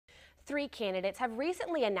Three candidates have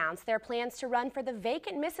recently announced their plans to run for the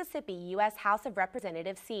vacant Mississippi U.S. House of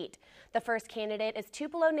Representatives seat. The first candidate is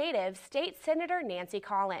Tupelo native State Senator Nancy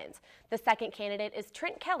Collins. The second candidate is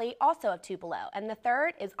Trent Kelly, also of Tupelo, and the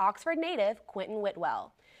third is Oxford native Quentin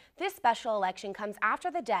Whitwell. This special election comes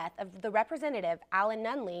after the death of the Representative Alan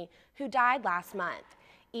Nunley, who died last month.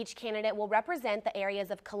 Each candidate will represent the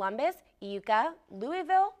areas of Columbus, Iuka,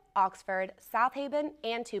 Louisville, Oxford, South Haven,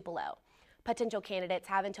 and Tupelo. Potential candidates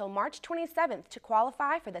have until March 27th to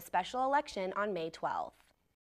qualify for the special election on May 12th.